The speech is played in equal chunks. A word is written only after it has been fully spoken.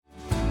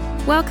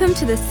Welcome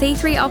to the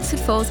C3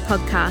 Oxford Falls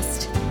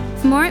podcast.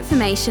 For more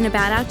information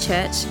about our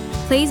church,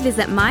 please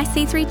visit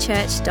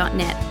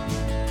myc3church.net.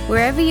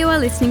 Wherever you are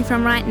listening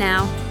from right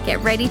now, get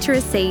ready to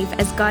receive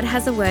as God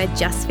has a word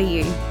just for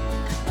you.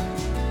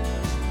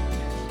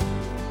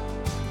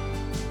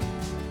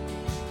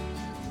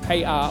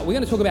 Hey, we're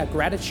going to talk about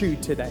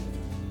gratitude today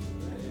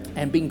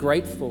and being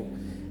grateful.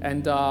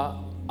 And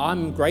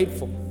I'm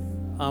grateful.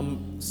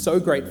 I'm so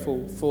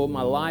grateful for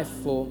my life,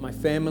 for my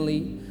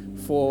family,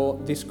 for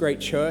this great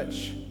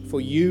church,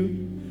 for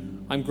you.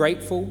 I'm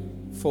grateful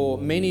for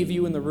many of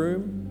you in the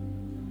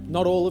room.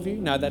 Not all of you.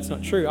 No, that's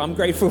not true. I'm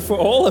grateful for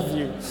all of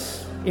you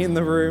in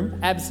the room.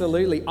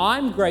 Absolutely.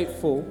 I'm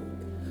grateful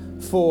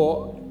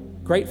for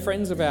great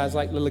friends of ours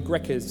like the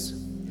LaGrecas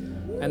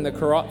and the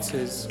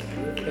Karotzes.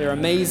 They're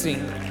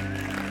amazing.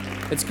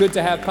 It's good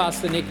to have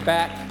Pastor Nick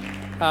back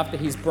after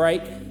his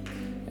break.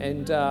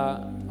 And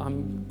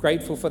I'm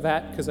grateful for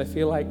that because I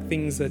feel like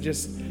things are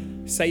just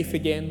safe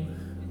again,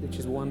 which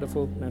is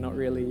wonderful. No, not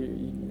really.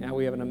 Now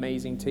we have an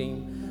amazing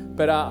team.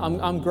 But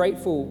I'm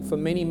grateful for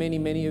many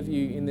of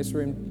you in this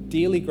room,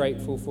 dearly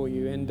grateful for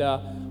you. And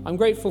I'm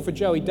grateful for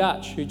Joey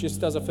Dutch, who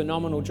just does a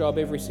phenomenal job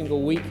every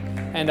single week.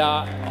 And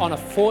on a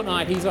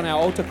fortnight, he's on our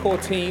altar call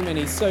team, and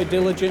he's so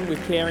diligent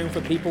with caring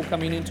for people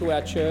coming into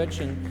our church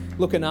and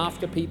looking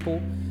after people.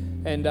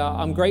 And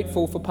I'm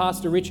grateful for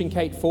Pastor Rich and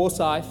Kate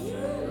Forsyth,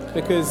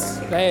 because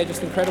they are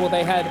just incredible.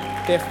 They had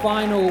their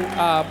final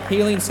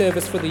healing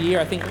service for the year,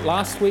 I think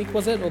last week,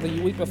 was it? Or the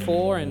week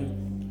before, and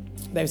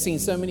they've seen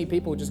so many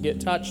people just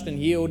get touched and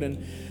healed,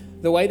 and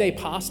the way they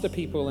pastor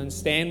people and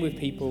stand with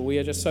people, we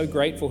are just so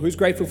grateful. Who's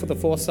grateful for the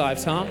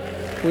Forsyths, huh?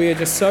 We are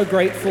just so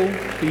grateful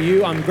for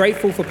you. I'm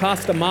grateful for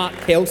Pastor Mark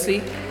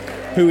Kelsey,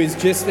 who is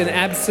just an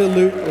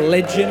absolute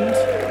legend,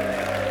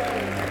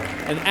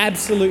 an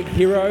absolute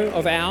hero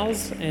of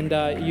ours, and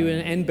you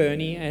and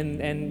Bernie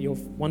and your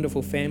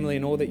wonderful family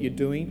and all that you're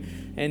doing.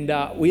 And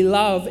we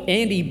love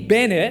Andy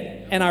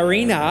Bennett and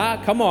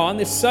Irina. Come on,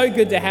 it's so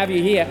good to have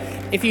you here.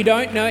 If you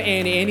don't know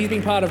Andy's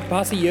been part of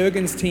Pastor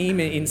Jurgen's team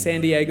in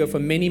San Diego for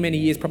many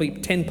years, probably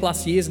 10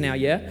 plus years now,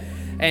 yeah?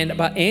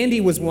 But Andy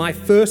was my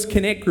first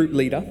Connect group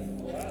leader.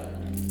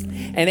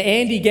 And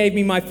Andy gave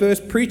me my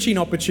first preaching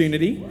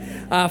opportunity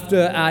after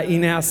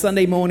in our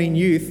Sunday morning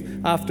youth,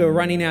 after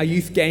running our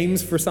youth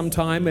games for some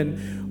time,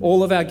 and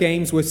all of our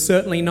games were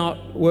certainly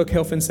not work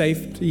health and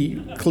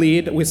safety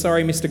cleared. We're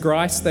sorry, Mr.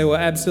 Grice, they were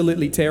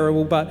absolutely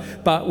terrible,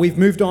 but we've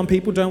moved on,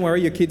 people, don't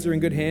worry, your kids are in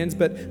good hands.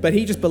 But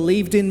he just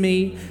believed in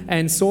me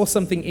and saw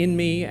something in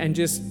me and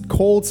just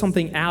called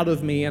something out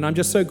of me, and I'm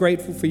just so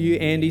grateful for you,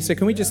 Andy. So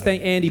can we just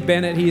thank Andy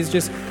Bennett? He is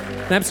just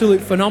an absolute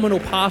phenomenal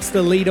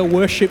pastor, leader,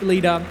 worship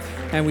leader.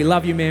 And we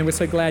love you, man. We're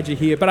so glad you're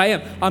here. But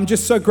I'm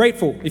just so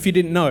grateful, if you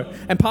didn't know.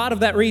 And part of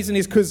that reason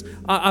is because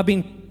I've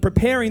been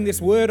preparing this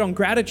word on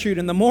gratitude.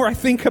 And the more I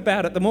think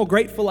about it, the more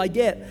grateful I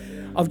get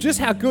of just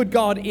how good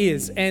God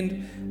is.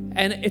 And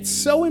it's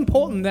so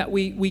important that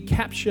we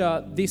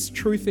capture this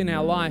truth in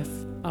our life.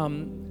 But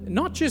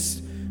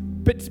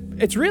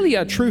it's really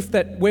a truth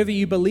that whether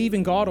you believe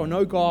in God or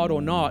know God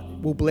or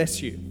not will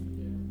bless you.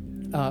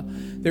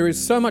 There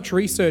is so much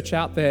research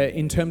out there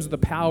in terms of the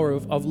power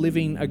of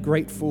living a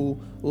grateful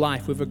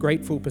life with a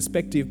grateful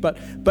perspective. But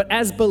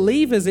as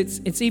believers,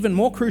 it's even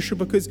more crucial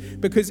because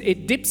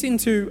it dips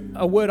into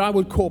a word I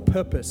would call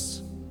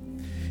purpose.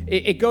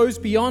 It goes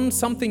beyond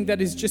something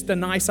that is just a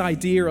nice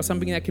idea or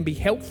something that can be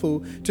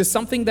helpful to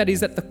something that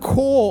is at the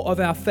core of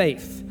our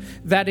faith,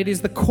 that it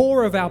is the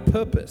core of our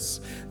purpose,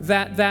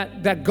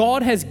 that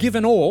God has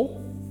given all.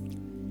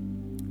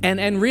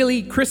 And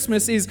really,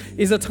 Christmas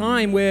is a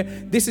time where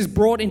this is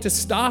brought into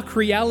stark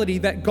reality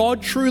that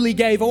God truly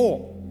gave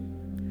all,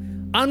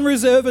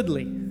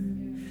 unreservedly,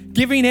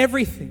 giving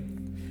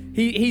everything.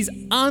 He's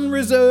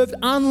unreserved,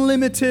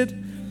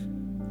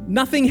 unlimited,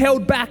 nothing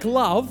held back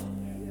love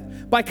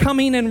by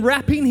coming and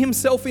wrapping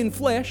himself in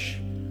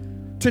flesh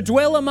to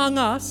dwell among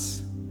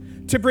us,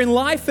 to bring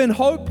life and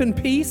hope and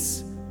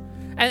peace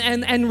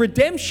and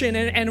redemption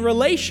and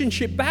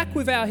relationship back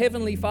with our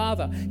Heavenly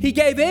Father. He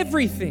gave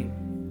everything.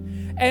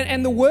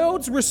 And the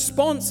world's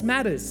response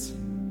matters.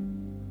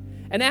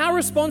 And our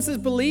response as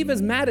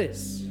believers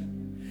matters.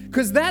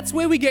 Because that's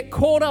where we get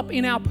caught up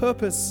in our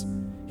purpose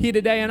here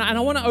today. And I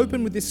want to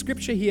open with this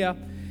scripture here,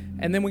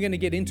 and then we're going to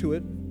get into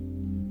it.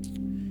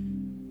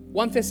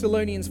 1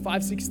 Thessalonians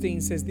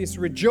 5:16 says this: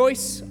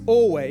 "Rejoice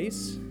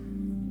always,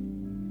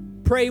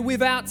 pray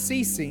without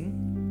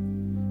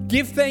ceasing,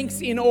 give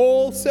thanks in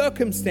all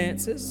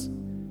circumstances,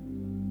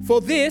 for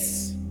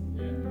this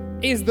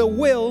is the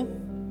will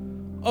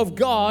of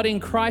God in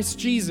Christ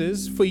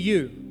Jesus for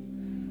you."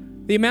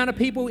 The amount of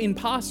people in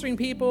pastoring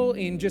people,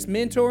 in just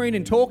mentoring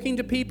and talking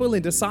to people,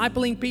 in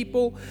discipling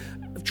people,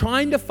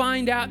 trying to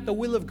find out the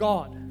will of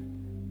God.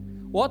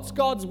 What's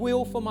God's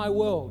will for my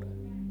world?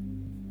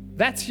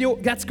 That's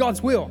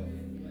God's will.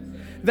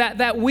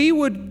 That we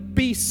would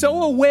be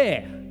so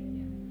aware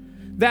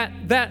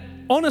that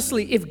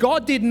honestly, if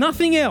God did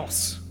nothing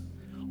else,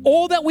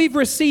 all that we've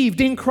received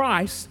in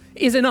Christ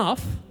is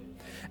enough,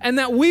 and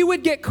that we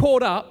would get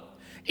caught up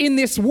in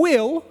this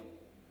will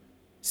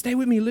Stay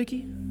with me,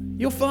 Lukey.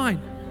 You're fine.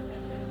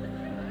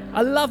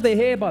 I love their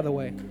hair, by the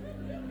way.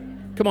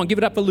 Come on, give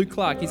it up for Luke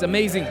Clark. He's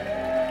amazing.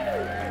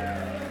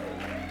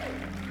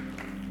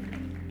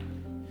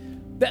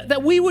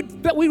 That we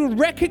would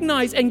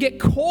recognize and get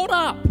caught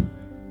up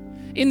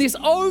in this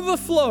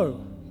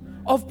overflow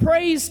of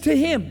praise to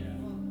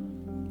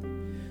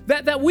Him.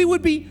 That we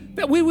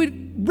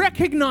would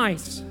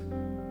recognize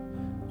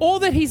all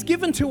that He's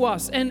given to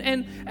us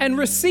and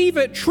receive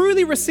it,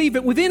 truly receive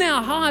it within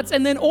our hearts,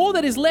 and then all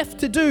that is left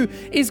to do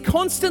is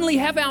constantly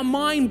have our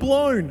mind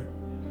blown.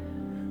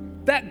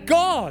 That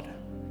God,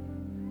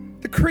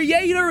 the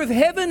creator of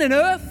heaven and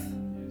earth,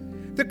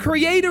 the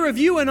creator of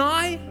you and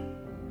I,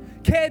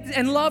 cared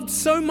and loved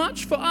so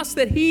much for us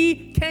that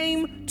He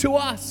came to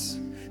us.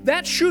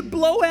 That should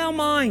blow our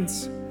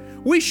minds.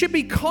 We should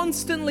be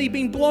constantly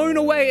being blown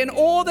away, and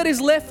all that is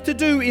left to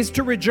do is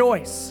to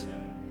rejoice.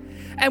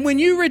 And when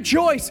you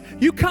rejoice,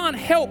 you can't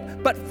help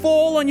but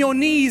fall on your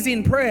knees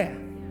in prayer.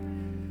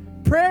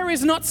 Prayer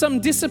is not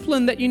some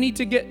discipline that you need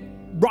to get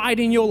right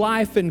in your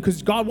life and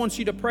because God wants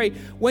you to pray.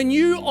 When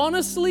you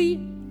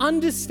honestly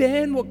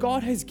understand what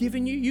God has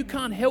given you, you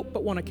can't help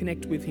but want to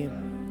connect with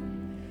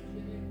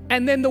Him.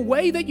 And then the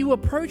way that you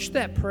approach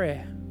that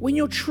prayer, when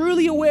you're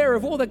truly aware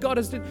of all that God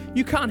has done,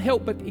 you can't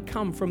help but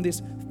come from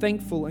this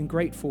thankful and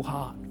grateful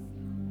heart.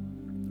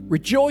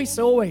 Rejoice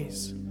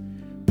always.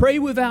 Pray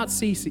without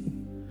ceasing.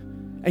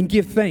 And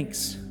give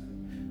thanks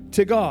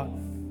to God.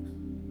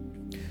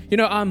 You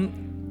know,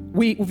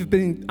 we've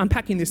been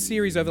unpacking this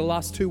series over the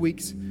last 2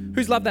 weeks.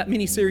 Who's loved that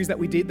mini series that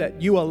we did,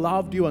 that you are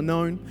loved, you are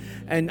known,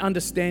 and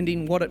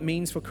understanding what it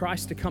means for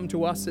Christ to come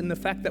to us and the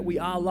fact that we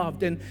are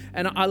loved. And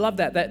I love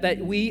that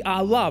we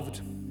are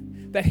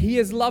loved, that He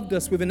has loved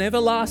us with an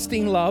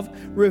everlasting love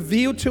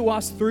revealed to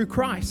us through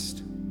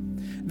Christ.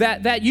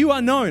 That you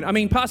are known. I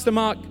mean, Pastor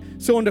Mark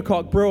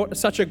Saundercock brought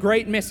such a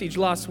great message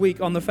last week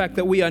on the fact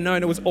that we are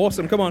known. It was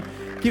awesome. Come on,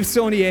 give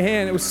Saundy a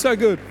hand. It was so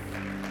good.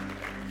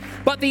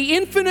 But the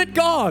infinite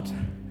God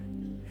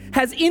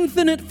has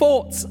infinite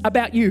thoughts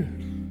about you.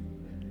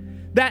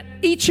 That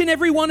each and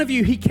every one of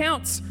you, He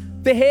counts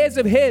the hairs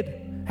of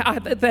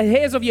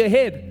your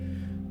head.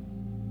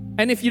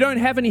 And if you don't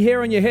have any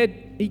hair on your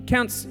head, He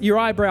counts your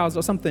eyebrows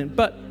or something.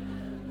 But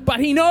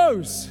He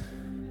knows.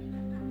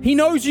 He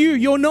knows you.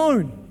 You're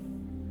known.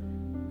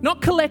 Not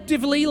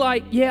collectively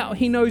like, yeah,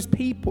 He knows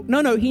people.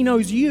 No, He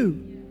knows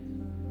you.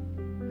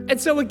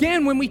 And so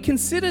again, when we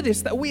consider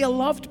this, that we are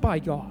loved by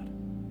God,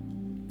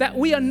 that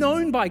we are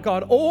known by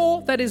God,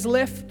 all that is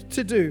left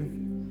to do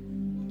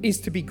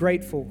is to be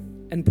grateful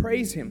and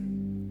praise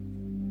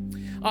Him.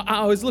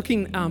 I was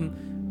looking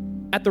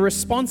at the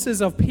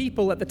responses of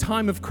people at the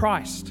time of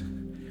Christ,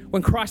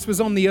 when Christ was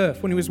on the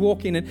earth, when He was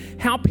walking, and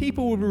how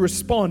people would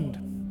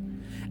respond.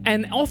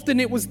 And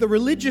often it was the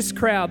religious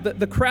crowd,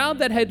 the crowd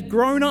that had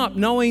grown up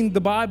knowing the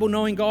Bible,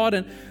 knowing God,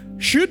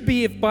 and should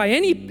be, if by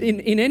in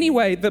any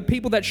way, the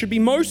people that should be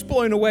most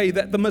blown away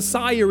that the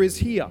Messiah is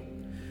here.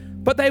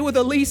 But they were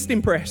the least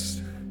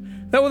impressed.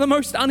 They were the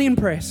most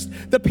unimpressed.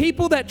 The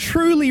people that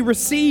truly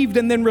received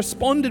and then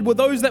responded were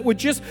those that were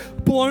just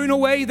blown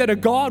away that a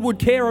God would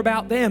care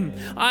about them.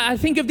 I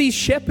think of these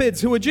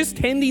shepherds who were just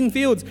tending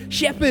fields.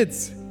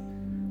 Shepherds.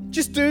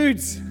 Just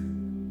dudes.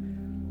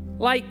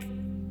 Like,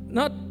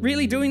 not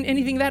really doing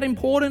anything that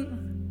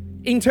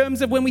important in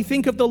terms of when we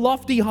think of the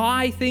lofty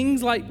high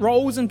things like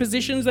roles and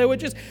positions. They were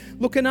just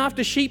looking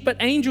after sheep, but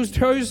angels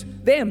chose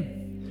them.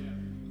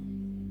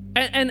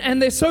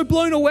 And they're so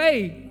blown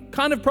away,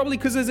 kind of probably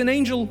because there's an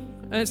angel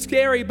and it's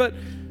scary, but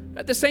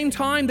at the same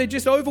time, they're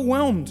just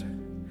overwhelmed.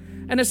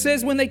 And it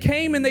says when they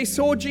came and they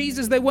saw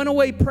Jesus, they went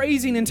away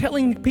praising and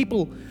telling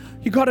people,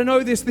 you got to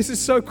know this. This is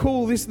so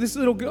cool. This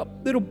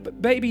little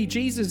baby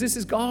Jesus. This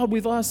is God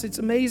with us. It's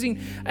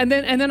amazing. And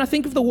then I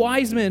think of the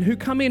wise men who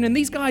come in, and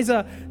these guys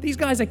are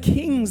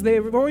kings.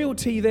 They're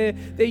royalty.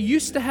 They're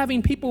used to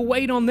having people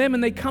wait on them,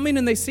 and they come in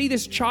and they see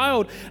this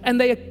child, and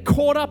they are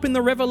caught up in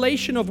the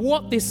revelation of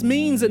what this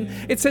means. And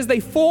it says they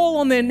fall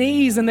on their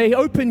knees and they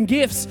open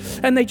gifts,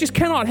 and they just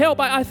cannot help.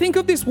 I think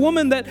of this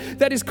woman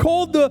that is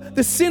called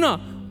the sinner.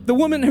 The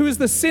woman who is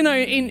the sinner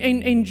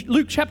in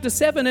Luke chapter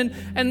 7,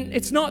 and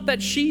it's not that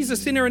she's a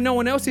sinner and no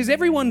one else is.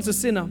 Everyone's a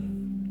sinner.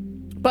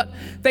 But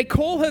they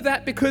call her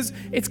that because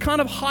it's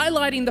kind of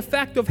highlighting the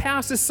fact of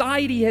how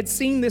society had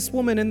seen this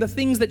woman and the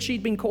things that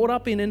she'd been caught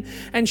up in,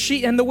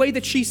 and the way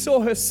that she saw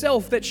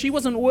herself, that she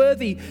wasn't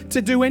worthy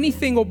to do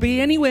anything or be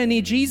anywhere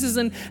near Jesus.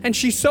 And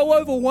she's so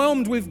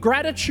overwhelmed with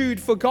gratitude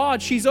for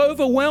God. She's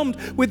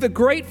overwhelmed with the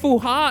grateful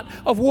heart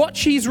of what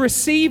she's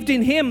received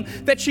in Him,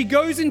 that she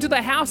goes into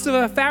the house of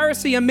a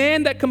Pharisee, a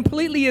man that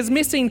completely is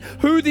missing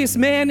who this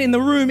man in the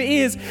room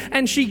is.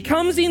 And she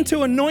comes in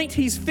to anoint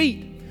his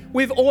feet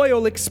with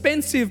oil,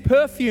 expensive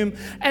perfume.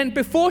 And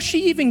before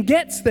she even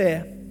gets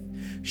there,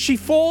 she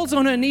falls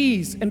on her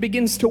knees and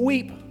begins to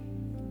weep.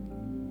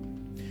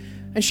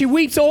 And she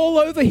weeps all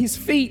over his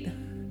feet.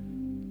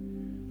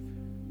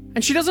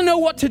 And she doesn't know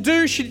what to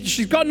do.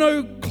 She's got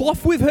no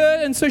cloth with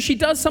her. And so she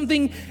does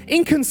something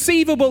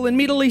inconceivable in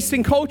Middle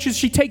Eastern cultures.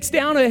 She takes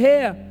down her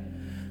hair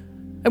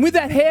And with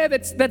that hair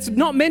that's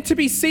not meant to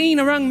be seen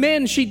among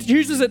men, she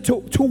uses it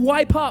to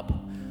wipe up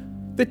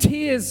the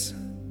tears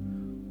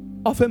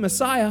of her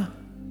Messiah.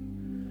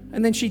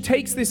 And then she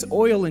takes this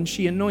oil and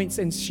she anoints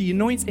and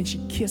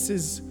she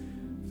kisses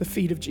the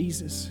feet of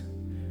Jesus.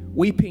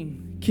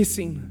 Weeping,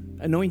 kissing,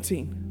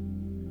 anointing.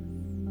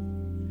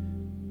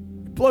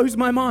 It blows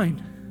my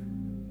mind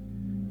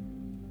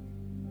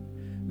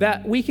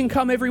that we can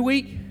come every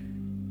week.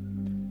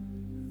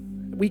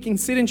 We can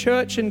sit in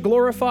church and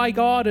glorify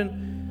God,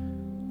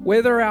 and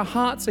whether our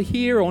hearts are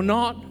here or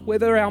not,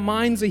 whether our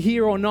minds are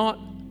here or not,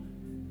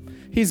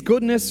 His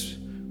goodness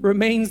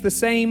remains the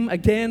same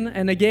again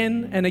and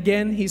again and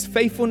again. His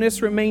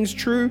faithfulness remains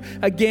true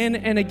again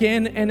and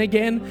again and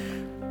again.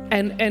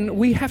 And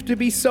we have to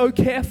be so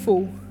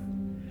careful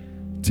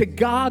to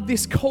guard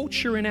this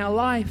culture in our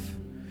life,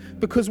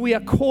 because we are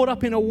caught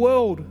up in a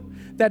world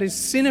that is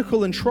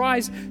cynical and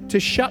tries to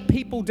shut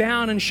people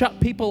down and shut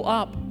people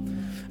up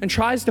and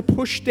tries to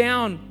push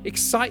down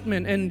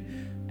excitement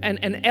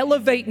and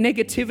elevate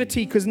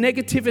negativity, because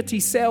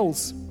negativity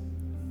sells.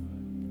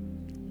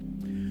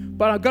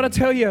 But I've got to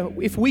tell you,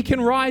 if we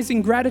can rise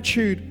in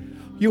gratitude,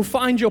 you'll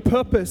find your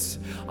purpose.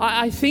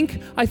 I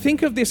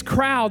think of this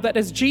crowd that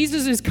as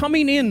Jesus is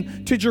coming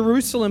in to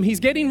Jerusalem, he's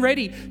getting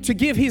ready to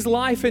give his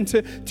life and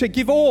to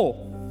give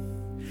all.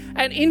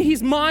 And in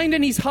his mind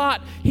and his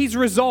heart, he's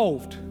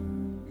resolved.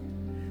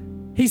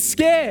 He's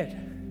scared.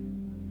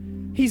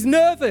 He's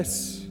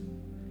nervous.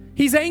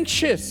 He's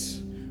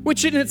anxious,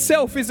 which in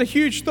itself is a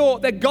huge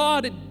thought that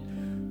God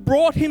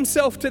brought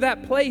himself to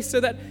that place so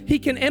that he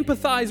can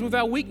empathize with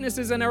our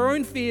weaknesses and our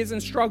own fears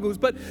and struggles.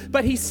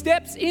 But he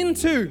steps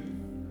into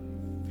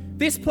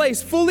this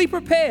place fully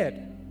prepared.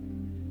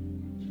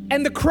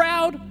 And the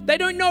crowd, they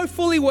don't know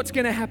fully what's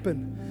going to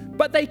happen,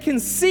 but they can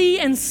see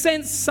and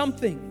sense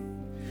something.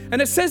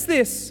 And it says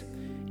this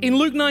in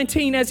Luke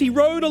 19, as he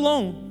rode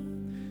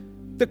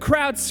along, the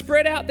crowd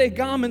spread out their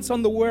garments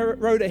on the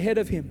road ahead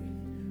of him.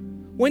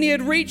 When he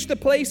had reached the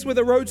place where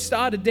the road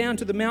started down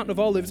to the Mount of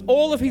Olives,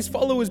 all of his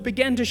followers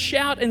began to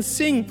shout and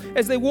sing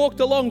as they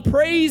walked along,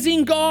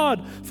 praising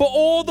God for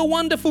all the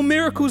wonderful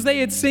miracles they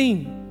had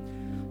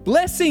seen.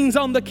 Blessings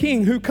on the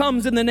King who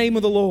comes in the name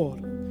of the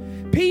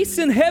Lord. Peace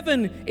in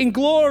heaven, in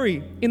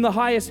glory in the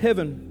highest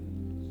heaven.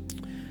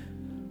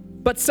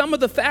 But some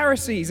of the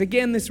Pharisees,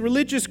 again, this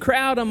religious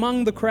crowd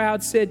among the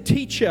crowd, said,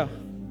 "Teacher,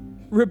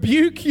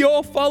 rebuke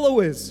your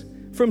followers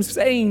from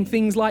saying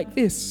things like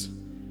this."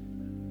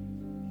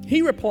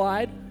 He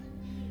replied,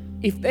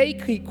 "If they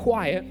keep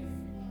quiet,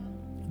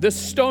 the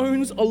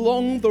stones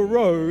along the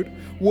road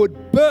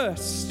would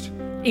burst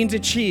into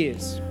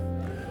cheers."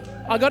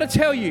 I got to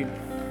tell you,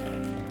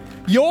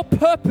 your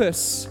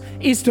purpose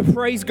is to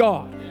praise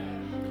God.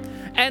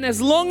 And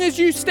as long as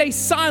you stay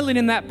silent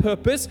in that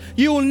purpose,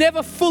 you will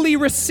never fully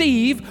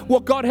receive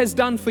what God has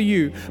done for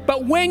you.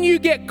 But when you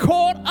get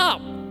caught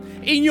up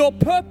in your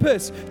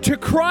purpose to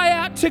cry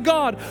out to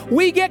God,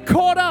 we get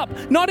caught up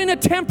not in a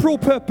temporal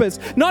purpose,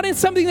 not in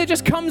something that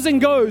just comes and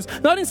goes,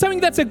 not in something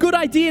that's a good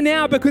idea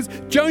now because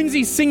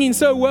Jonesy's singing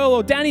so well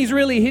or Danny's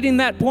really hitting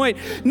that point.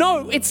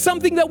 No, it's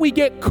something that we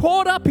get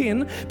caught up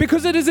in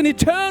because it is an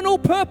eternal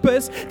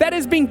purpose that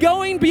has been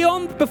going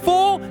beyond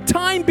before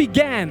time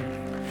began.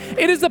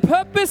 It is the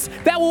purpose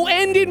that will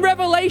end in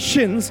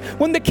Revelations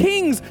when the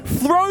kings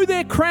throw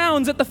their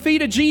crowns at the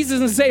feet of Jesus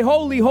and say,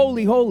 "Holy,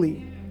 holy,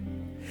 holy."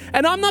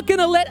 And I'm not going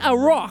to let a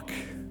rock,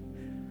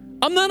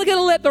 I'm not going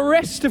to let the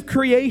rest of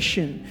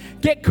creation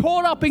get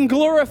caught up in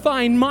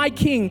glorifying my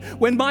King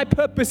when my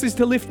purpose is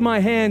to lift my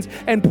hands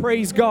and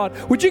praise God.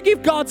 Would you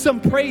give God some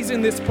praise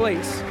in this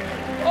place?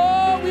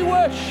 Oh, we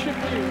worship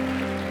you.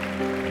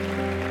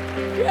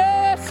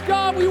 Yes,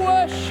 God, we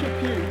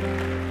worship you.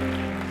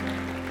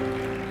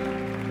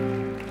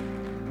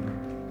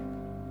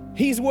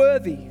 He's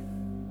worthy.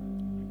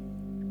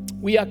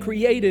 We are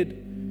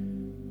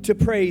created to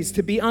praise,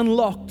 to be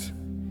unlocked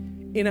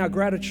in our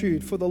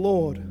gratitude for the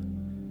Lord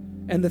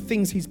and the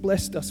things He's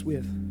blessed us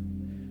with.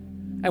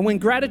 And when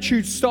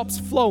gratitude stops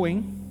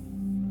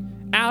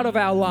flowing out of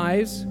our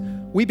lives,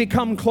 we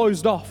become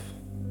closed off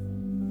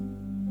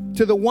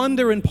to the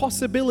wonder and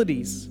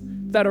possibilities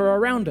that are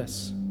around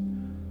us.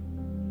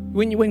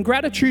 When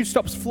gratitude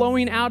stops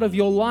flowing out of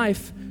your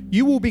life,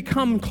 you will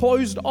become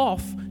closed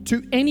off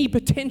to any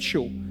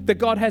potential that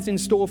God has in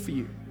store for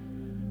you.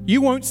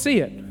 You won't see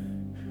it.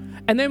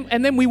 And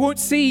then we won't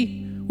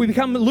see, we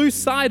lose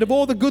sight of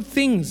all the good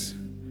things,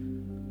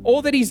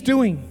 all that He's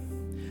doing.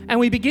 And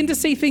we begin to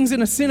see things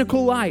in a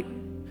cynical light.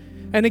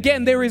 And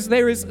again, there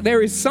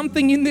is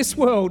something in this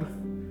world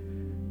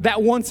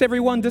that wants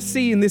everyone to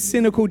see in this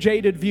cynical,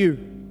 jaded view.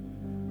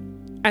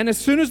 And as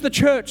soon as the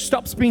church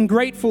stops being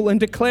grateful and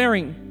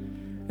declaring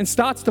and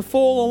starts to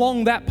fall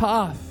along that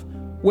path,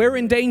 we're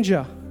in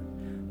danger.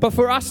 But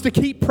for us to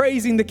keep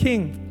praising the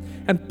King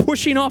and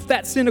pushing off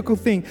that cynical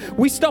thing,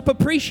 we stop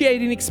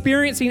appreciating,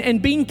 experiencing,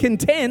 and being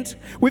content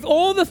with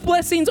all the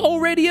blessings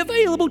already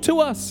available to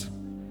us.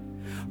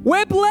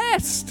 We're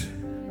blessed.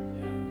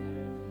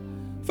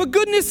 For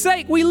goodness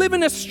sake, we live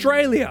in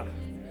Australia.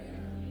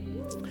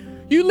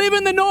 You live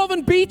in the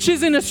northern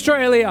beaches in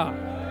Australia.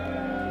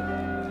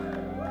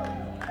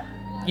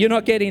 You're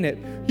not getting it.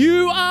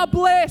 You are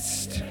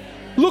blessed.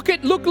 Look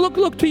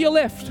to your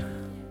left.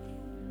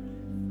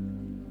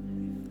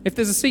 If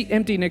there's a seat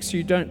empty next to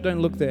you,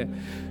 don't look there.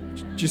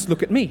 Just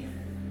look at me.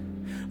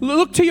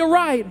 Look to your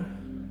right.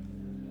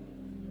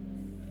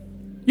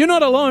 You're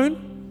not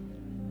alone.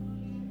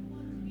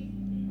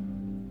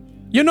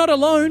 You're not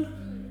alone.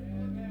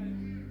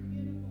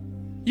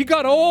 You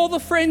got all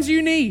the friends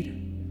you need.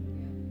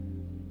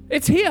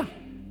 It's here.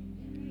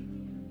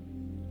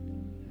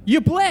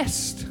 You're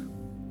blessed.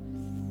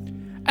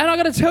 And I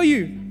got to tell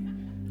you,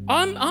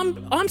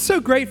 I'm so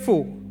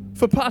grateful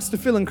for Pastor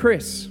Phil and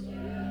Chris.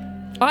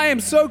 I am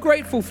so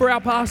grateful for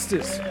our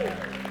pastors.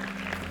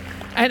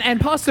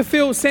 And Pastor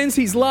Phil sends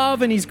his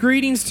love and his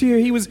greetings to you.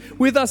 He was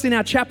with us in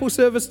our chapel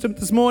service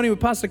this morning with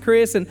Pastor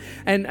Chris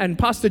and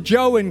Pastor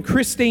Joe and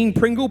Christine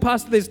Pringle.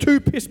 There's two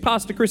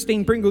Pastor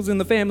Christine Pringles in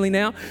the family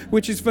now,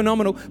 which is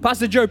phenomenal.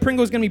 Pastor Joe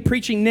Pringle is going to be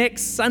preaching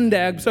next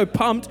Sunday. I'm so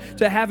pumped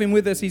to have him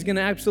with us. He's going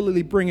to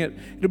absolutely bring it.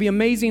 It'll be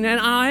amazing. And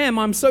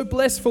I'm so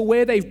blessed for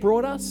where they've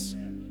brought us,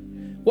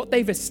 what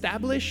they've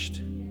established.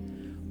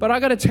 But I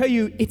got to tell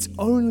you, it's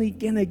only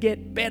going to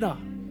get better.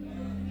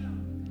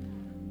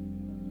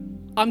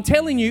 I'm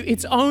telling you,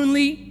 it's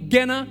only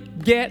gonna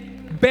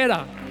get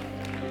better.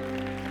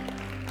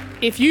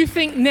 If you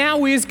think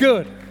now is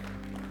good,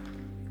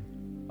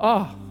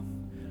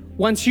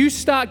 once you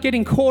start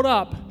getting caught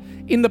up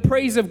in the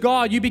praise of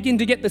God, you begin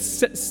to get to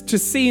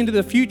see into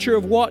the future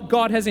of what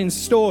God has in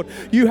store.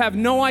 You have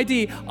no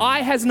idea.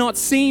 Eye has not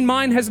seen,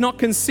 mind has not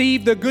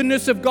conceived the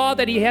goodness of God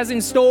that He has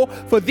in store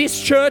for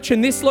this church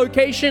and this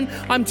location.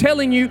 I'm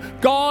telling you,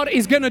 God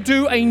is gonna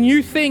do a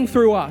new thing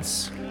through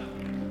us.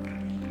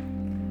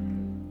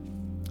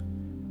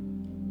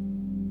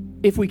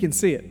 If we can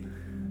see it.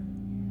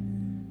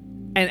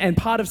 And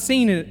part of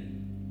seeing it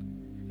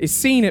is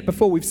seeing it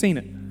before we've seen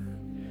it.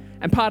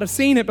 And part of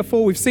seeing it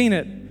before we've seen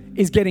it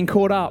is getting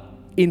caught up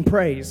in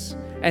praise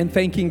and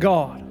thanking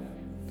God.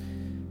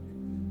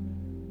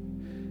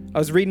 I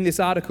was reading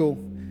this article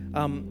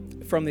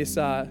from this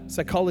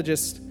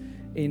psychologist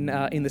in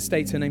the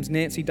States. Her name's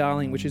Nancy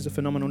Darling, which is a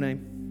phenomenal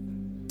name.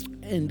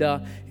 And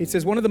it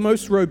says one of the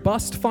most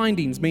robust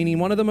findings, meaning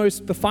one of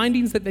the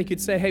findings that they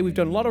could say, hey, we've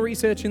done a lot of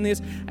research in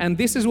this, and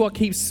this is what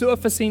keeps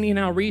surfacing in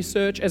our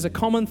research as a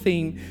common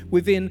theme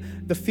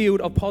within the field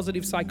of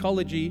positive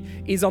psychology,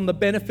 is on the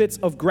benefits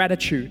of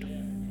gratitude.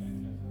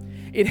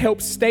 It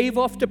helps stave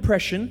off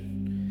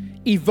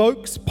depression,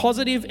 evokes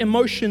positive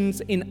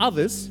emotions in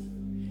others,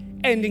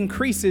 and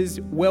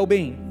increases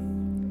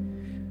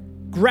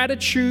well-being.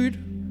 Gratitude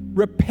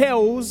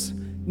repels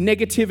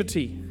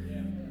negativity.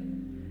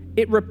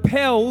 It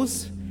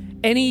repels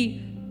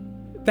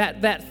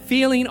that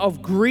feeling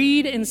of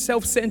greed and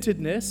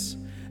self-centeredness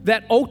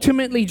that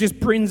ultimately just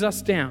brings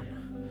us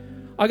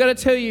down. I got to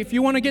tell you, if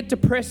you want to get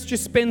depressed,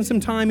 just spend some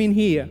time in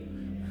here.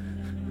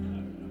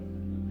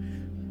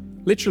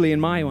 Literally in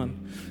my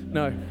one.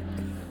 No.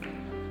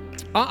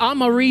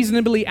 I'm a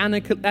reasonably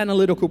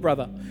analytical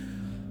brother.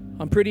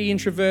 I'm pretty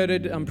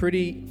introverted.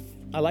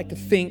 I like to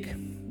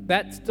think.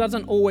 That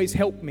doesn't always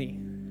help me.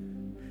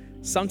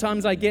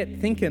 Sometimes I get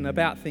thinking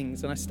about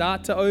things and I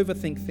start to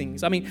overthink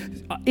things. I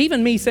mean,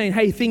 even me saying,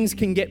 hey, things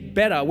can get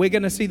better, we're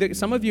going to see that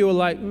some of you are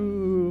like,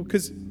 ooh,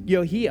 because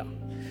you're here.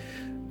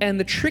 And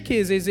the trick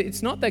is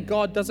it's not that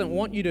God doesn't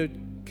want you to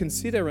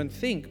consider and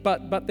think,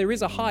 but there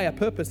is a higher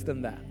purpose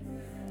than that.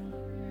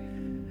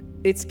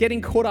 It's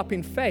getting caught up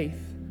in faith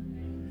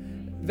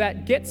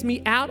that gets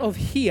me out of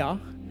here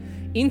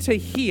into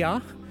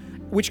here,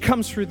 which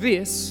comes through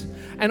this.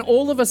 And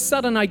all of a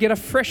sudden, I get a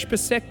fresh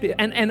perspective.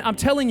 And I'm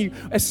telling you,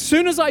 as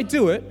soon as I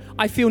do it,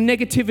 I feel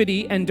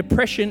negativity and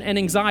depression and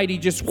anxiety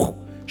just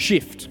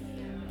shift.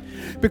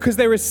 Because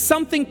there is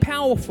something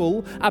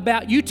powerful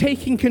about you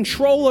taking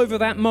control over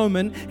that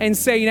moment and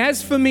saying,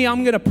 as for me,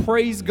 I'm going to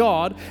praise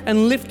God,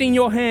 and lifting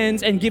your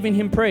hands and giving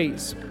Him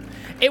praise.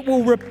 It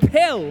will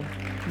repel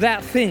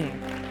that thing.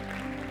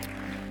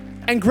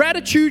 And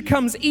gratitude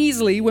comes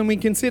easily when we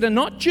consider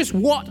not just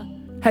what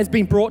has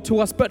been brought to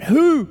us, but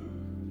who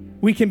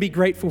we can be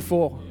grateful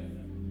for.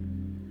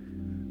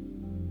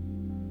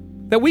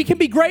 That we can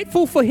be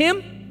grateful for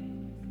Him.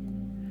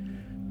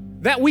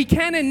 That we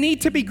can and need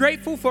to be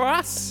grateful for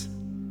us.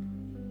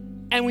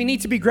 And we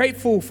need to be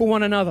grateful for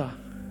one another.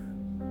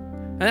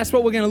 And that's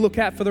what we're going to look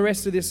at for the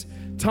rest of this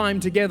time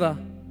together.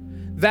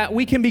 That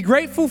we can be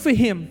grateful for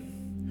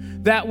Him.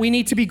 That we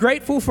need to be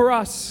grateful for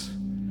us.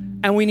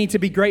 And we need to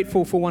be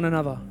grateful for one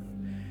another.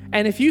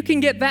 And if you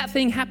can get that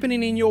thing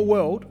happening in your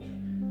world,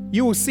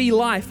 you will see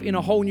life in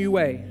a whole new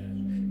way.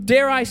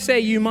 Dare I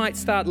say, you might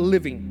start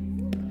living.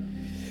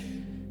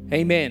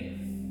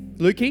 Amen.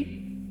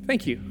 Lukey,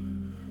 thank you.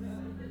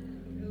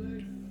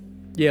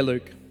 Yeah,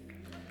 Luke.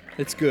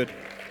 It's good.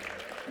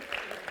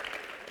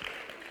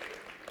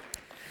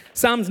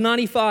 Psalms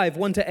 95,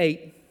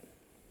 1-8.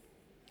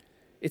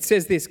 It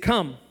says this,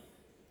 come,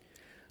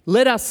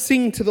 let us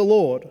sing to the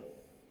Lord.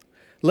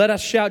 Let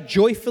us shout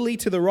joyfully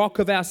to the rock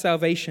of our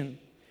salvation.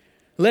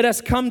 Let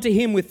us come to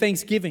Him with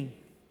thanksgiving.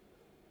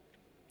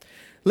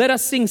 Let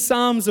us sing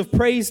psalms of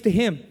praise to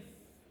him.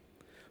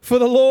 For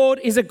the Lord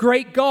is a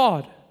great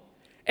God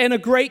and a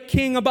great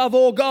King above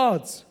all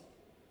gods.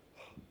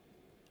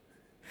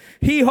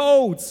 He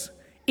holds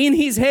in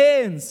his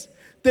hands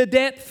the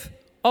depth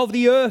of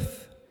the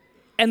earth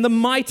and the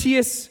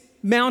mightiest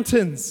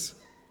mountains.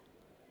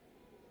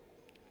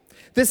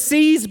 The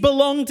seas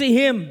belong to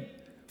him,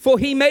 for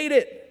he made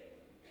it.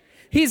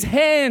 His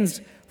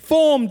hands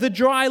formed the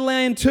dry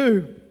land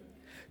too.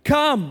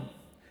 Come,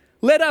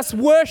 let us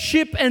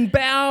worship and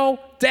bow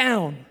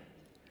down.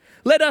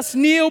 Let us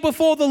kneel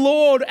before the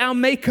Lord our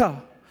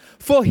Maker,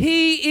 for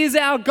he is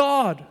our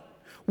God.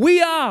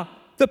 We are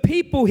the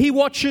people he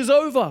watches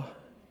over,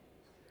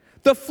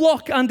 the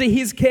flock under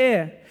his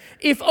care.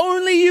 If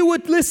only you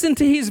would listen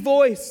to his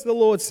voice, the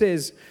Lord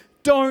says.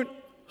 Don't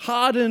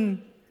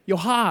harden your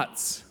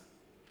hearts.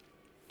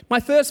 My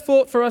first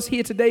thought for us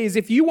here today is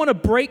if you want a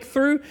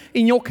breakthrough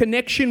in your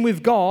connection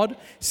with God,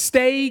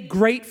 stay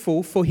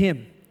grateful for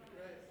him.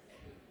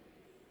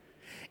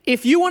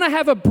 If you want to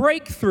have a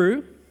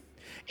breakthrough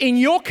in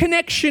your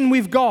connection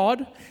with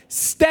God,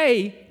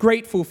 stay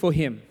grateful for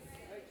him.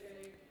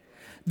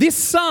 This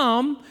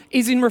psalm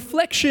is in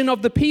reflection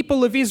of the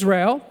people of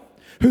Israel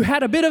who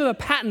had a bit of a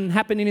pattern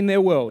happening in their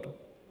world.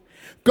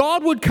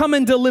 God would come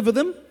and deliver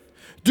them,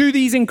 do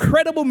these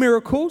incredible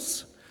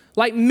miracles,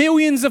 like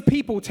millions of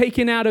people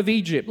taken out of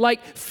Egypt,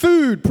 like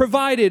food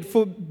provided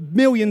for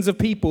millions of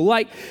people,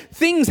 like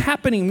things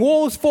happening,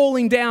 walls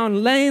falling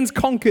down, lands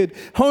conquered,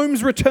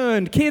 homes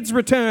returned, kids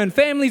returned,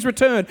 families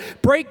returned,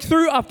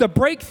 breakthrough after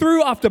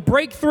breakthrough after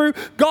breakthrough.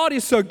 God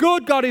is so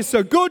good, God is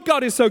so good,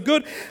 God is so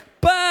good,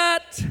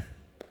 but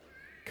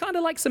kind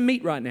of like some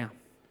meat right now.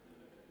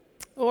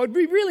 Oh, it'd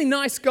be really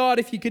nice, God,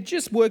 if you could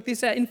just work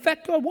this out. In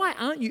fact, God, why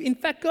aren't you? In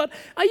fact, God,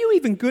 are you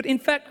even good? In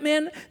fact,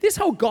 man, this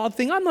whole God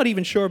thing, I'm not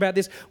even sure about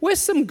this. Where's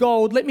some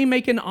gold? Let me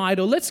make an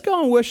idol. Let's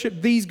go and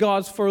worship these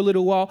gods for a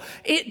little while.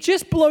 It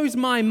just blows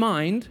my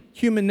mind,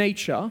 human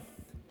nature,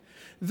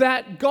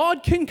 that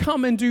God can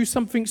come and do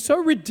something so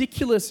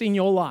ridiculous in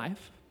your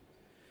life.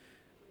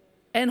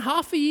 And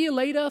half a year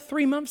later,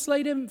 3 months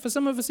later, for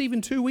some of us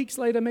even 2 weeks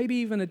later, maybe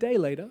even a day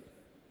later,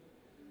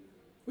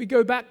 we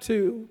go back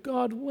to,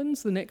 God,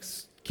 when's the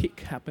next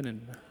kick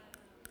happening?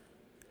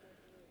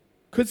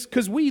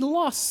 Because we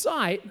lost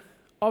sight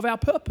of our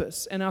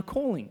purpose and our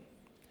calling.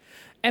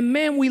 And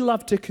man, we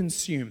love to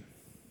consume.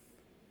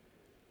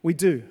 We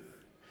do.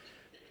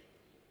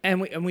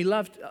 And we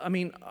loved,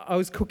 I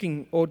was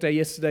cooking all day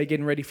yesterday,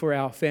 getting ready for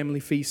our family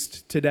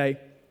feast today.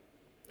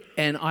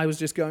 And I was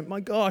just going,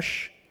 my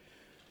gosh,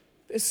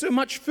 there's so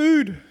much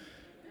food.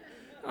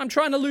 I'm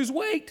trying to lose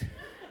weight.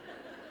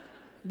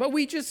 But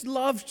we just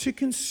love to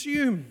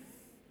consume.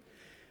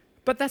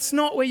 But that's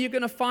not where you're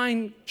going to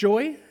find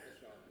joy.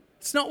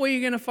 It's not where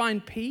you're going to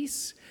find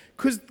peace.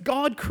 Because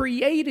God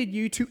created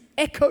you to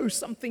echo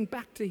something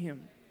back to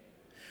him.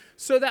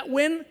 So that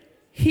when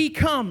he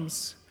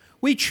comes,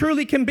 we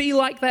truly can be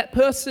like that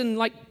person,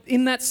 like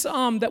in that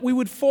psalm, that we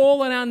would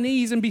fall on our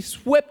knees and be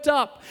swept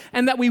up,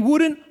 and that we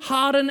wouldn't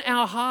harden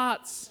our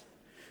hearts.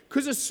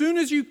 Because as soon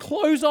as you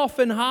close off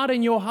and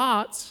harden your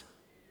hearts,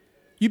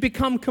 you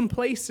become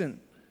complacent.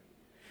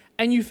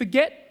 And you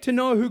forget to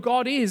know who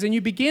God is, and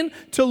you begin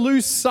to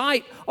lose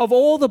sight of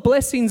all the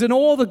blessings and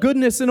all the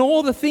goodness and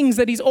all the things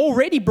that he's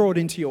already brought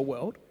into your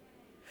world.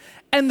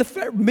 And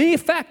the mere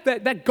fact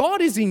that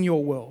God is in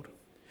your world.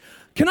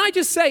 Can I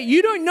just say,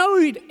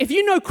 if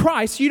you know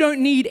Christ, you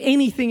don't need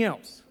anything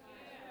else.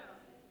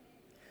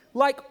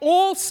 Like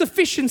all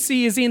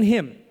sufficiency is in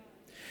him.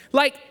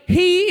 Like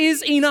he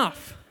is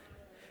enough.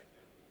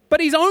 But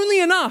he's only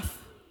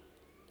enough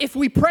if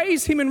we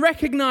praise him and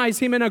recognize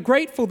him and are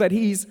grateful that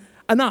he's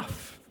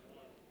enough.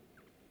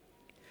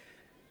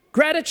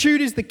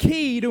 Gratitude is the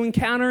key to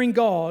encountering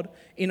God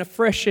in a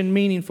fresh and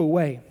meaningful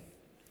way.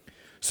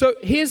 So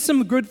here's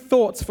some good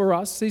thoughts for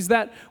us, is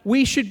that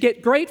we should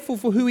get grateful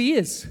for who he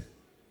is.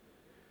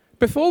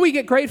 Before we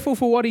get grateful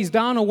for what he's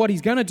done or what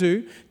he's going to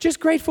do, just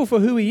grateful for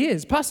who he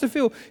is. Pastor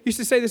Phil used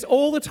to say this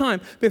all the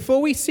time.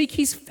 Before we seek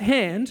his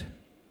hand,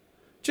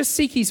 just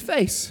seek his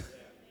face.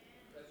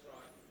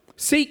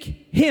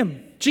 Seek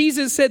him.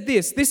 Jesus said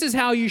this is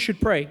how you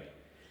should pray.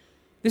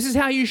 This is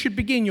how you should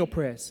begin your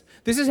prayers.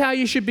 This is how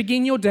you should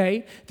begin your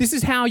day. This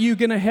is how you're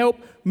going to help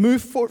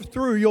move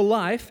through your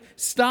life.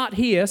 Start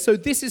here. So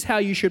this is how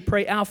you should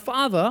pray. Our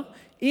Father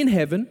in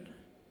heaven,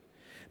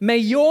 may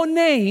your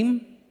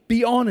name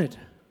be honored.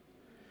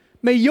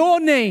 May your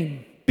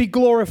name be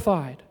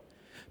glorified.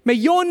 May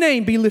your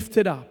name be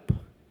lifted up.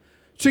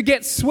 To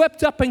get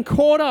swept up and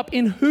caught up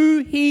in who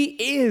he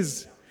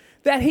is.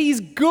 That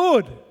he's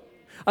good.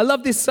 I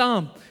love this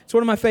psalm. It's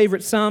one of my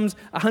favorite psalms,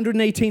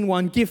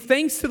 118:1. Give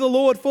thanks to the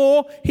Lord,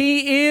 for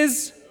he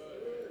is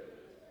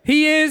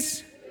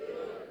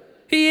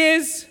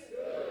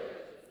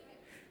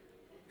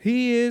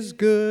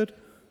good.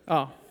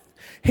 Oh.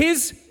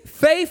 His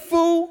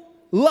faithful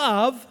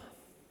love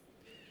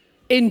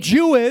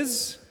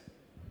endures.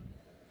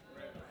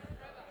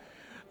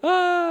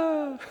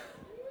 I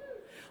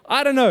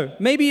don't know.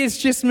 Maybe it's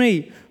just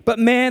me, but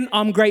man,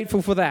 I'm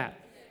grateful for that.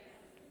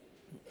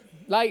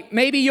 Like,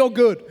 maybe you're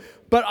good,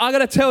 but I got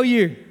to tell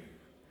you,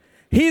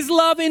 His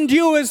love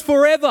endures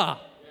forever.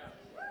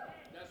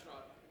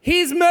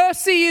 His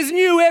mercy is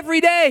new every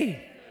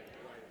day.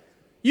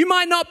 You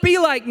might not be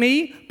like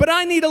me, but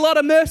I need a lot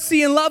of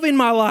mercy and love in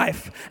my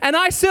life. And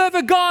I serve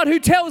a God who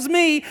tells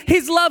me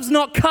His love's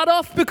not cut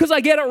off because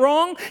I get it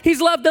wrong.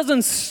 His love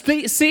doesn't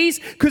cease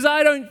because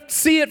I don't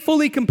see it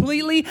fully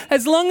completely.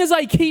 As long as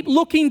I keep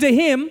looking to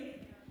Him,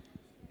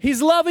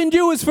 His love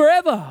endures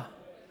forever.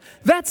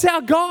 That's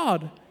our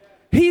God.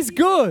 He's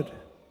good.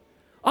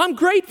 I'm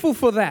grateful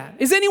for that.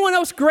 Is anyone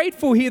else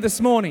grateful here this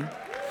morning?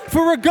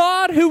 For a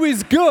God who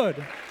is good.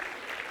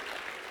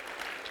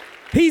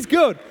 He's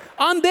good.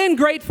 I'm then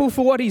grateful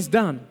for what He's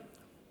done.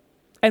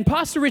 And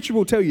Pastor Richard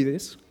will tell you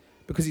this,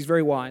 because he's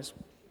very wise,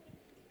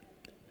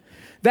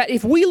 that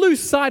if we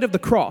lose sight of the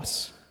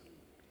cross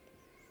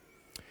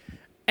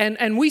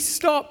and we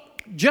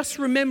stop just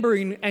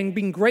remembering and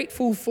being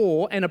grateful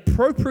for and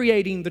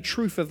appropriating the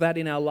truth of that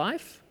in our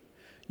life,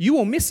 you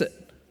will miss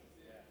it.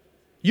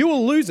 You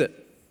will lose it.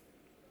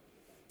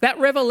 That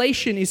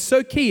revelation is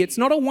so key. It's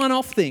not a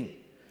one-off thing.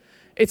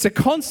 It's a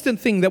constant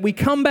thing that we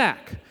come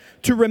back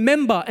to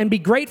remember and be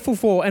grateful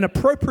for and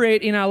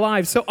appropriate in our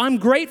lives. So I'm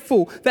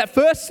grateful that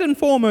first and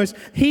foremost,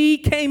 He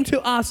came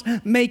to us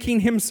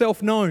making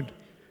Himself known.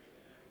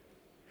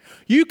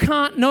 You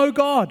can't know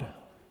God.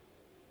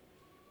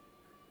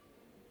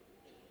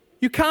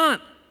 You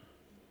can't.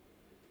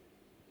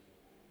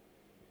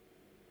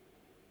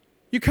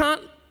 You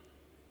can't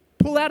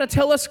pull out a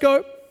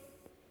telescope,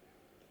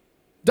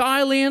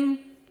 dial in,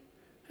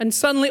 and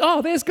suddenly,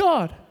 oh, there's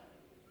God.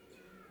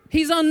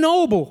 He's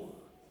unknowable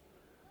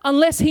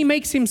unless He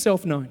makes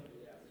Himself known.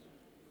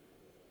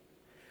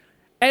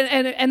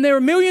 And there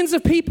are millions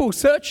of people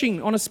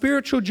searching on a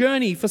spiritual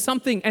journey for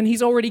something, and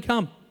He's already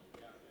come.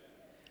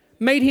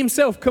 Made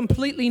Himself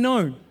completely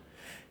known.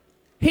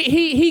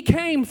 He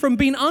came from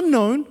being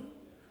unknown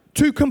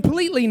to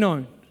completely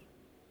known.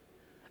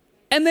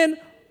 And then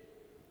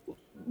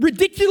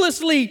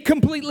ridiculously,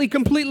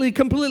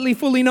 completely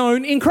fully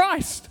known in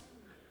Christ.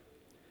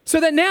 So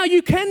that now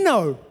you can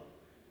know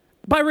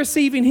by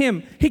receiving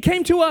Him. He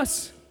came to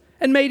us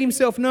and made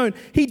Himself known.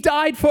 He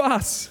died for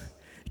us,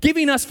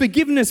 giving us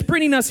forgiveness,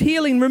 bringing us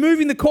healing,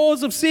 removing the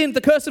curse of sin,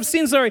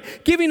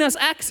 giving us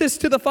access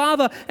to the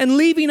Father and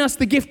leaving us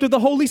the gift of the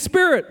Holy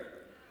Spirit.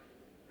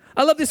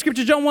 I love this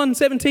scripture, John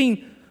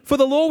 1:17. For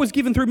the law was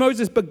given through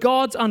Moses, but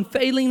God's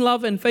unfailing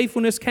love and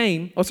faithfulness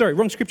came. Oh, sorry,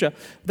 wrong scripture.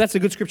 That's a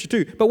good scripture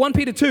too. But 1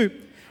 Peter 2,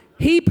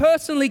 He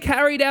personally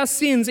carried our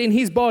sins in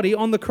His body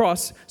on the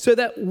cross so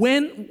that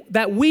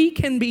we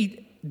can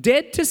be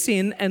dead to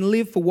sin and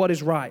live for what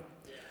is right.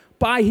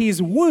 By His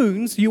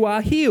wounds you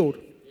are healed.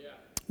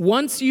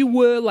 Once you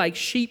were like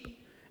sheep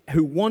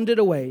who wandered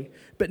away,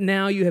 but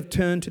now you have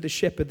turned to the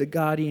shepherd, the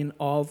guardian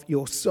of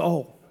your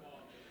soul.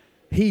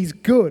 He's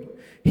good.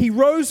 He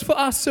rose for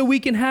us so we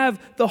can have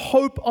the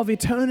hope of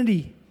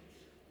eternity.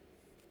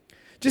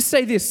 Just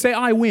say this, say,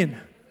 I win.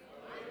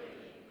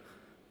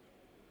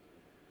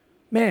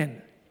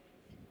 Man,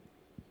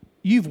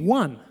 you've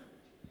won.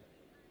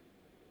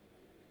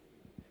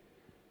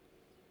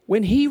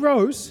 When He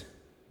rose,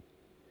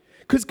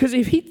 because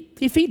if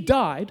he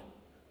died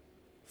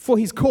for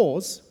His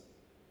cause,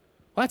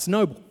 well, that's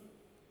noble.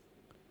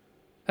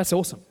 That's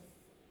awesome.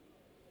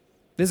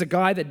 There's a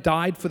guy that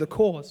died for the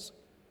cause,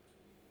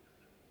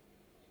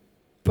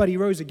 but He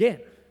rose again.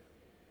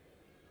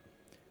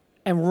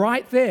 And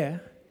right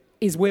there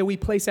is where we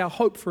place our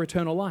hope for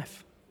eternal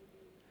life.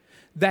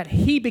 That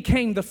He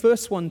became the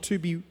first one to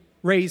be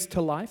raised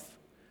to life,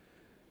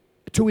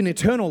 to an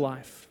eternal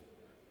life.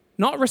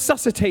 Not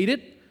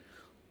resuscitated,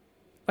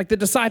 like the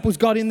disciples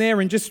got in there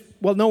and just,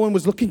 while no one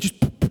was looking, just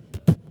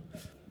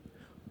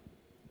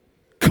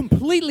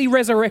completely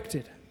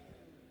resurrected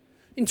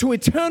into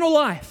eternal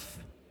life.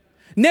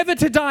 Never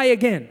to die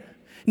again.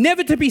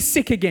 Never to be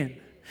sick again.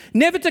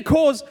 Never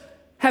to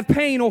have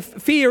pain or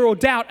fear or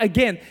doubt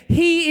again.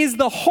 He is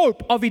the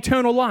hope of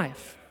eternal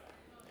life.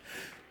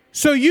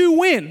 So you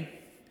win.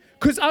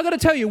 Because I got to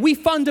tell you, we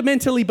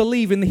fundamentally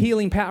believe in the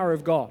healing power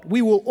of God.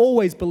 We will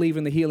always believe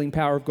in the healing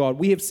power of God.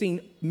 We have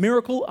seen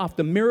miracle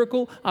after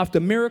miracle after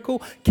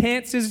miracle,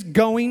 cancers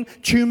going,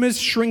 tumors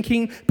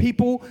shrinking,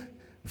 people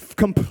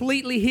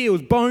completely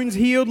healed, bones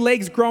healed,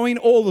 legs growing,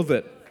 all of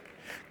it.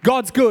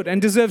 God's good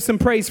and deserves some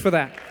praise for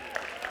that.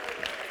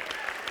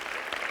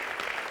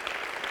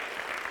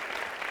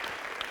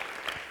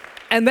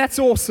 And that's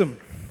awesome.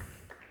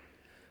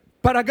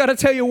 But I got to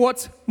tell you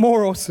what's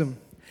more awesome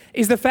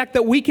is the fact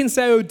that we can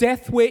say, oh,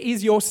 death, where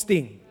is your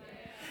sting?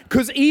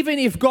 Because even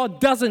if God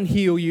doesn't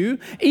heal you,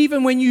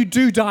 even when you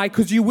do die,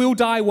 because you will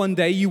die one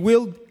day,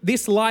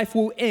 this life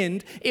will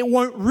end, it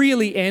won't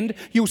really end.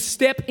 You'll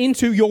step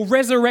into your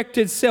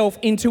resurrected self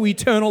into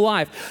eternal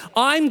life.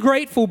 I'm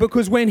grateful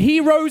because when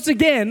He rose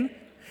again,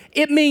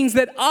 it means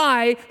that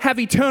I have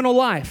eternal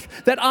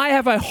life, that I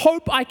have a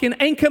hope I can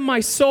anchor my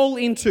soul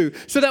into,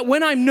 so that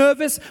when I'm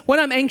nervous, when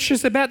I'm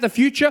anxious about the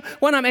future,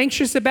 when I'm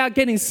anxious about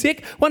getting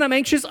sick, when I'm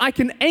anxious, I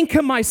can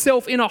anchor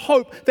myself in a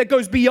hope that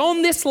goes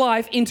beyond this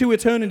life into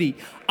eternity.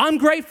 I'm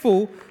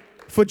grateful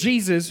for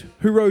Jesus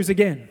who rose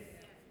again.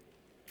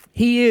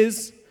 He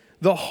is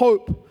the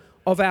hope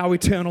of our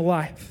eternal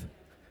life.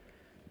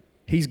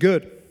 He's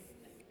good.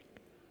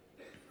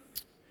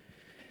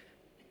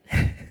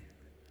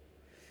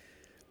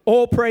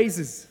 All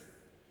praises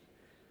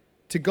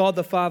to God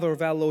the Father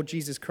of our Lord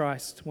Jesus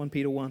Christ, 1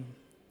 Peter 1.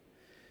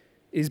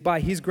 It is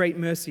by His great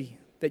mercy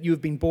that you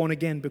have been born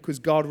again, because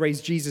God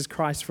raised Jesus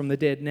Christ from the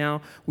dead.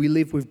 Now we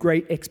live with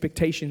great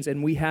expectations,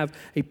 and we have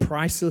a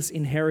priceless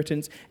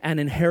inheritance, an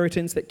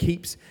inheritance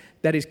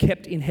that is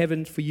kept in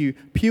heaven for you,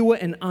 pure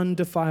and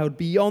undefiled,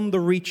 beyond the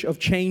reach of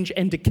change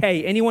and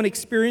decay. Anyone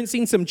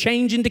experiencing some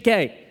change and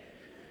decay?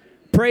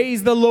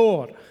 Praise the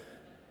Lord.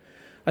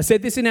 I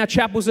said this in our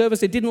chapel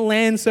service. It didn't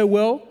land so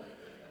well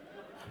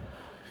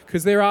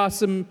because there are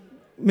some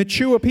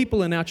mature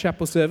people in our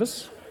chapel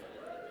service.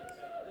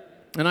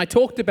 And I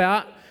talked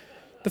about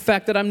the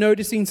fact that I'm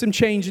noticing some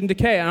change and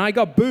decay. And I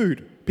got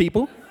booed,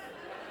 people.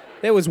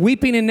 There was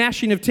weeping and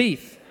gnashing of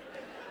teeth.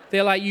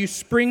 They're like, you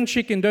spring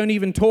chicken, don't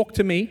even talk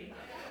to me.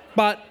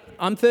 But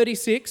I'm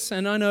 36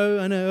 and I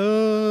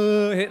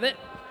know.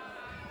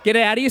 Get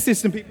it out of your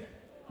system, people.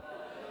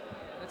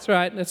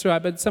 That's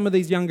right. But some of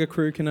these younger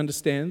crew can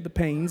understand the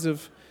pains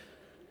of,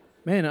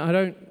 man,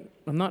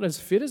 I'm not as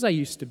fit as I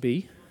used to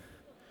be.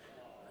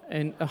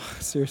 And,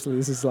 seriously,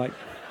 this is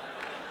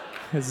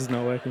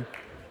not working.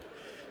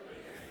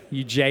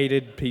 You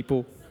jaded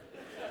people.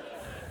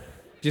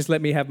 Just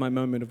let me have my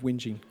moment of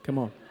whinging. Come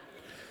on.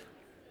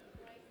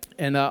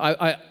 And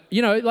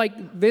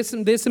there's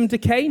some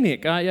decay,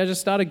 Nick. I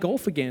just started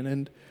golf again,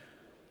 and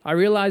I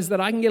realized that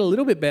I can get a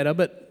little bit better,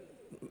 but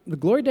the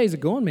glory days are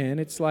gone, man.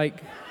 It's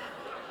like,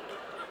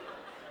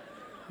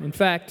 in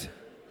fact,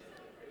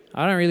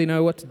 I don't really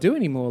know what to do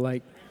anymore.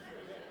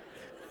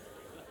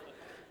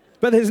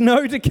 But there's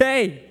no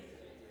decay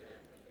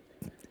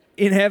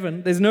in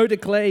heaven. There's no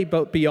decay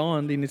but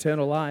beyond in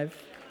eternal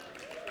life.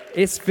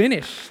 It's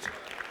finished.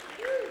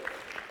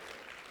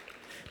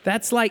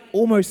 That's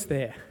almost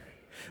there.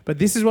 But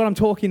this is what I'm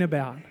talking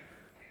about.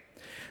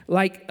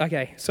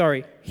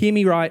 Hear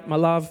me right, my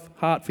love,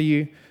 heart for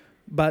you,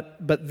 but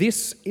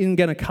this isn't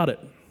going to cut it.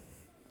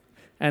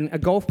 And a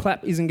golf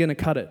clap isn't going to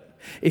cut it.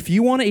 If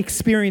you want to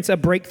experience a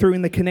breakthrough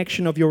in the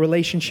connection of your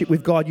relationship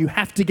with God, you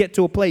have to get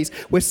to a place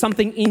where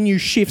something in you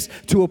shifts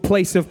to a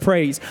place of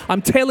praise.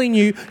 I'm telling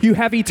you, you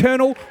have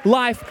eternal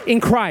life in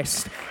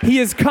Christ. He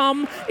has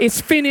come, it's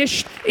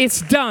finished,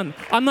 it's done.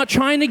 I'm not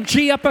trying to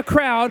gee up a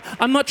crowd.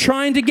 I'm not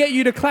trying to get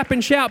you to clap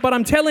and shout, but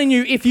I'm telling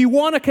you, if you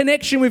want a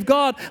connection with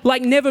God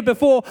like never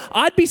before,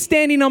 I'd be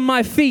standing on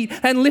my feet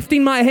and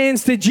lifting my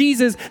hands to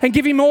Jesus and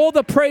give Him all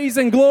the praise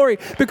and glory,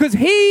 because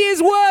He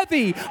is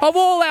worthy of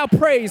all our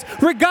praise,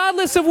 regardless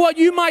of what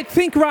you might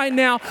think right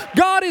now.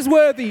 God is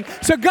worthy.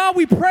 So God,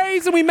 we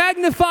praise and we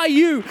magnify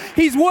you.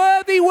 He's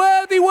worthy,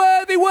 worthy,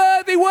 worthy,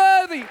 worthy,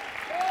 worthy.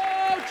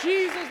 Oh,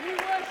 Jesus, we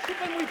worship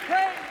and we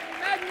praise and we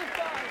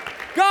magnify.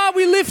 God,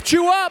 we lift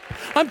you up.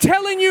 I'm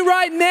telling you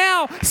right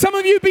now, some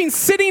of you have been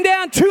sitting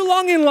down too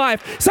long in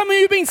life. Some of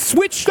you have been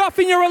switched off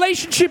in your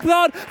relationship with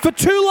God for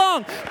too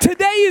long.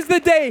 Today is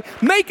the day.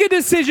 Make a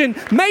decision.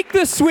 Make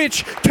the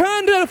switch.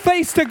 Turn to the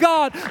face to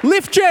God.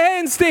 Lift your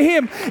hands to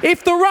Him.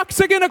 If the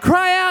rocks are going to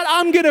cry out,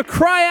 I'm going to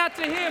cry out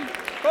to Him.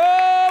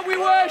 Oh, we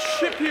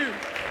worship you.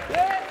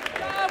 Yes,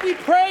 God, we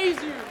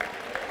praise you.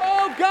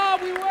 Oh,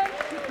 God, we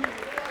worship you.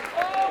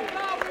 Oh,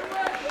 God, we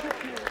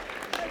worship you.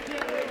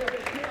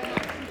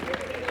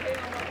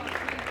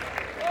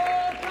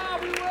 Oh,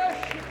 God, we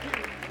worship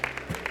you.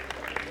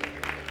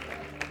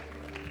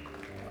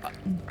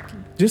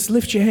 Just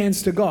lift your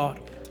hands to God.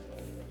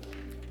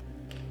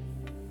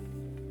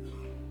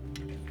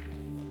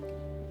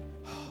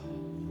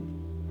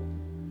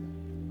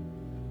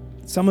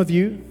 Some of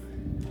you,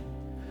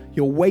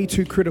 you're way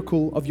too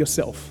critical of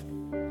yourself.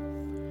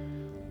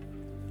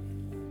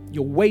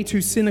 You're way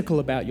too cynical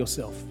about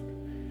yourself.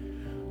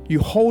 You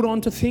hold on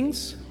to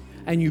things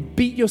and you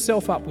beat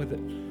yourself up with it.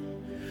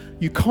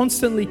 You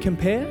constantly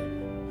compare.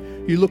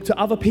 You look to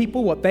other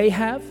people, what they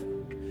have.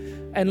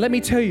 And let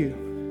me tell you,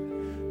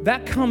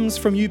 that comes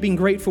from you being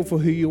grateful for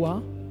who you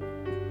are.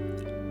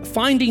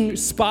 Finding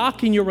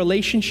spark in your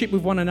relationship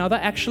with one another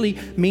actually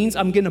means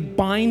I'm going to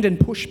bind and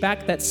push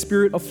back that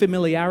spirit of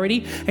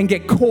familiarity and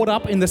get caught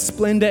up in the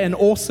splendor and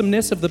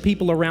awesomeness of the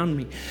people around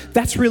me.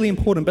 That's really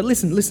important. But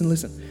listen.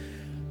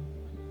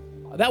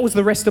 That was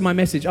the rest of my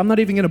message. I'm not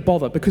even going to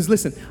bother, because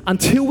listen,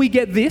 until we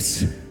get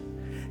this,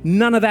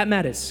 none of that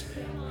matters.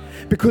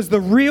 Because the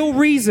real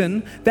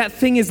reason that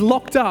thing is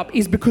locked up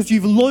is because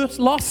you've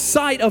lost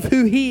sight of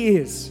who He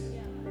is.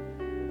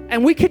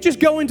 And we could just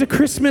go into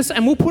Christmas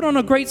and we'll put on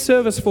a great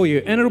service for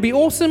you. And it'll be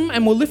awesome,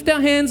 and we'll lift our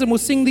hands and we'll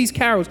sing these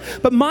carols.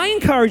 But my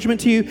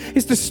encouragement to you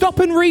is to stop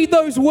and read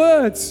those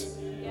words.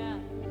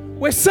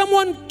 Where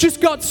someone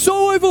just got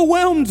so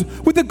overwhelmed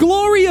with the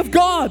glory of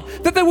God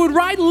that they would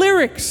write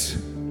lyrics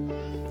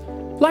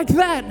like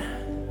that.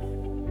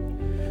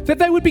 That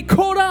they would be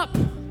caught up.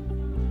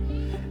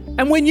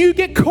 And when you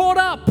get caught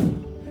up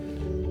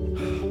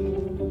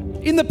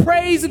in the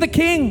praise of the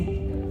King,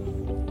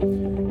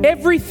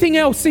 everything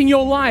else in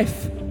your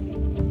life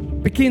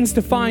begins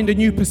to find a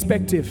new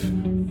perspective.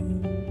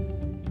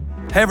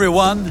 Hey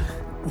everyone,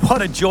 what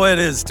a joy it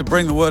is to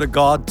bring the Word of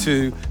God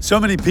to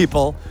so many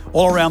people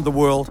all around the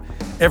world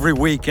every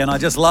week. And I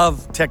just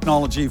love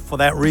technology for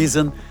that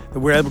reason, that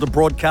we're able to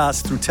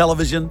broadcast through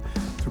television,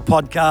 through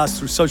podcasts,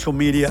 through social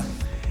media,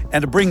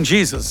 and to bring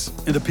Jesus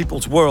into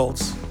people's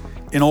worlds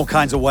in all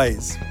kinds of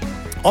ways.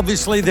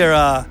 Obviously, there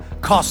are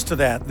costs to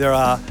that. There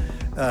are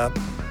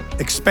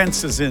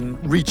expenses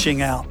in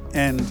reaching out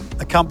and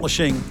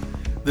accomplishing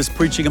this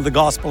preaching of the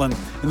gospel. And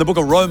in the book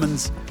of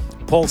Romans,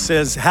 Paul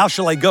says, how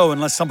shall I go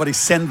unless somebody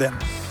send them?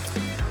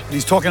 And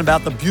he's talking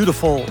about the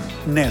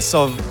beautifulness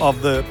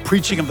of the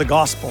preaching of the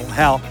gospel,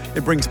 how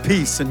it brings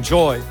peace and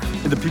joy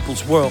into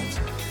people's worlds.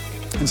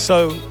 And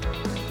so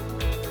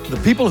the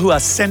people who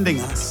are sending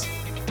us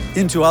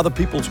into other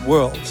people's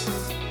worlds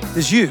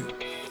is you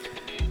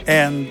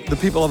and the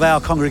people of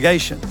our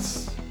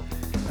congregations.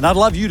 And I'd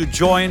love you to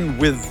join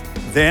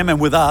with them and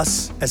with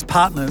us as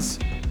partners,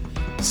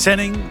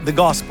 sending the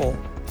gospel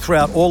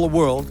throughout all the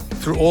world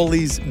through all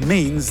these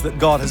means that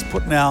God has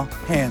put in our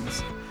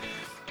hands.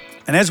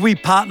 And as we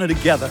partner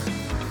together,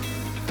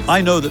 I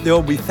know that there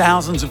will be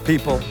thousands of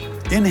people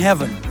in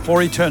heaven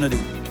for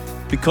eternity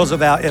because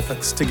of our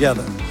efforts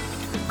together.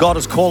 God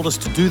has called us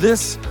to do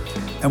this,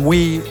 and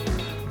we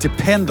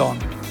depend on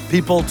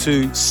people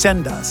to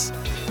send us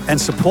and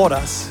support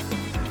us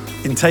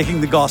in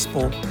taking the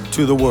gospel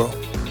to the world.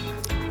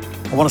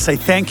 I want to say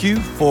thank you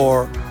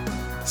for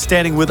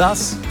standing with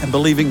us and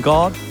believing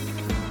God.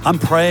 I'm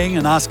praying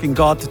and asking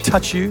God to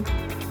touch you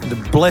and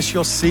to bless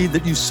your seed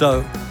that you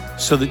sow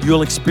so that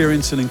you'll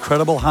experience an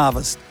incredible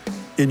harvest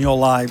in your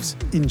lives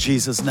in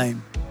Jesus'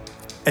 name.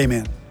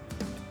 Amen.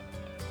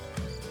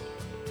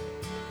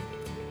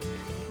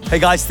 Hey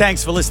guys,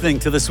 thanks for listening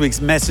to this week's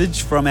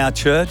message from our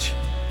church.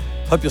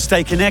 Hope you'll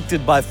stay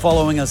connected by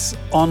following us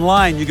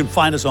online. You can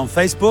find us on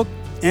Facebook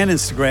and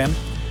Instagram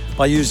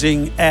by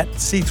using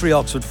 @C3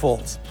 Oxford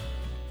Falls.